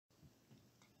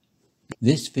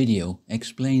This video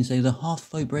explains how the Hopf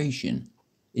vibration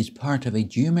is part of a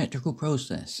geometrical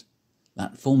process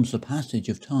that forms the passage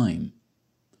of time.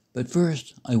 But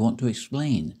first I want to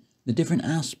explain the different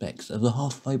aspects of the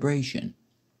Hopf vibration.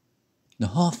 The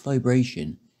Hopf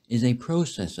vibration is a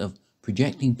process of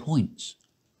projecting points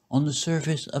on the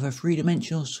surface of a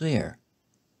three-dimensional sphere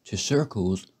to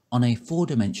circles on a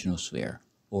four-dimensional sphere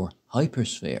or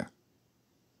hypersphere.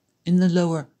 In the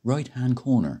lower right-hand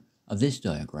corner of this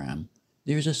diagram,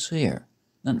 there is a sphere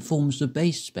that forms the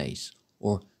base space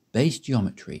or base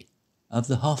geometry of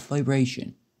the Hopf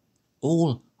vibration.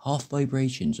 All Hopf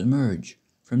vibrations emerge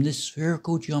from this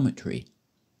spherical geometry.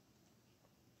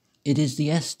 It is the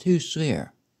S2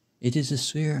 sphere. It is a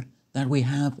sphere that we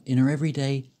have in our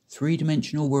everyday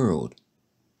three-dimensional world.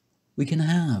 We can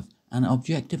have an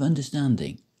objective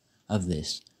understanding of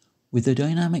this with the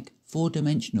dynamic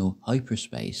four-dimensional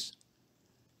hyperspace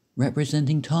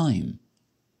representing time,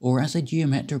 or as a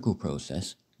geometrical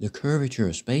process, the curvature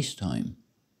of space-time.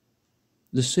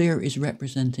 The sphere is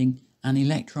representing an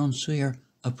electron sphere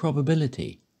of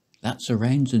probability that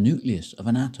surrounds the nucleus of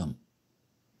an atom.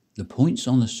 The points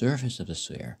on the surface of the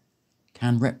sphere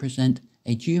can represent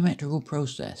a geometrical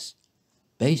process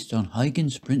based on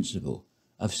Huygens Principle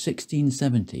of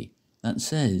 1670 that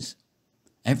says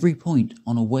every point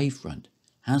on a wavefront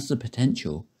has the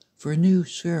potential for a new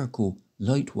spherical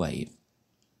light wave.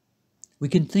 We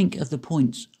can think of the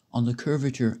points on the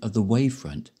curvature of the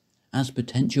wavefront as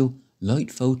potential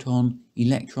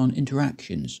light-photon-electron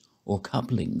interactions or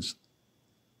couplings.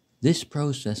 This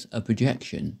process of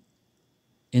projection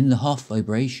in the Hopf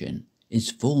vibration is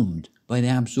formed by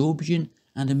the absorption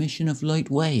and emission of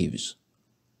light waves.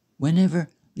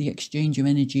 Whenever the exchange of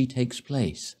energy takes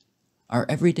place, our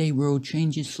everyday world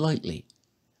changes slightly,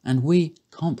 and we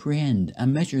comprehend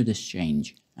and measure this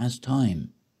change as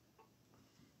time.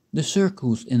 The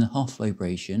circles in the Hopf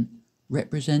vibration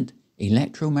represent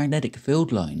electromagnetic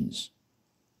field lines,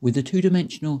 with the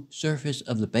two-dimensional surface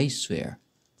of the base sphere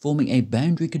forming a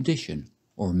boundary condition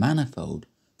or manifold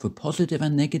for positive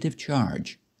and negative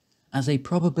charge as a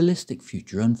probabilistic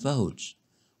future unfolds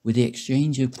with the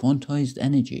exchange of quantized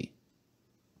energy.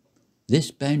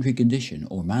 This boundary condition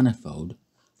or manifold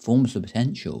forms the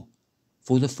potential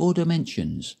for the four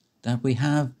dimensions that we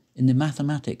have in the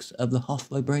mathematics of the Hopf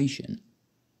vibration.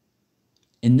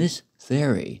 In this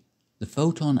theory, the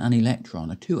photon and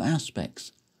electron are two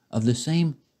aspects of the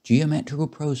same geometrical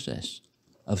process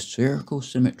of spherical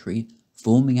symmetry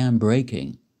forming and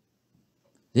breaking.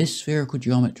 This spherical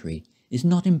geometry is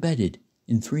not embedded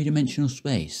in three-dimensional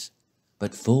space,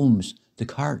 but forms the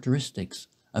characteristics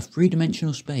of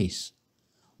three-dimensional space,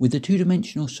 with the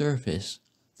two-dimensional surface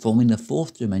forming the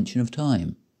fourth dimension of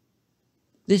time.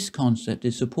 This concept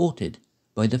is supported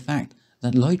by the fact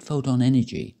that light photon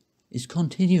energy is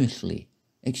continuously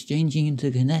exchanging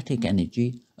into kinetic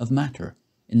energy of matter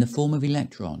in the form of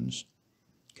electrons.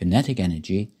 Kinetic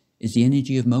energy is the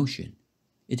energy of motion.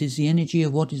 It is the energy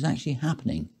of what is actually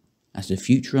happening as the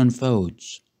future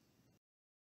unfolds.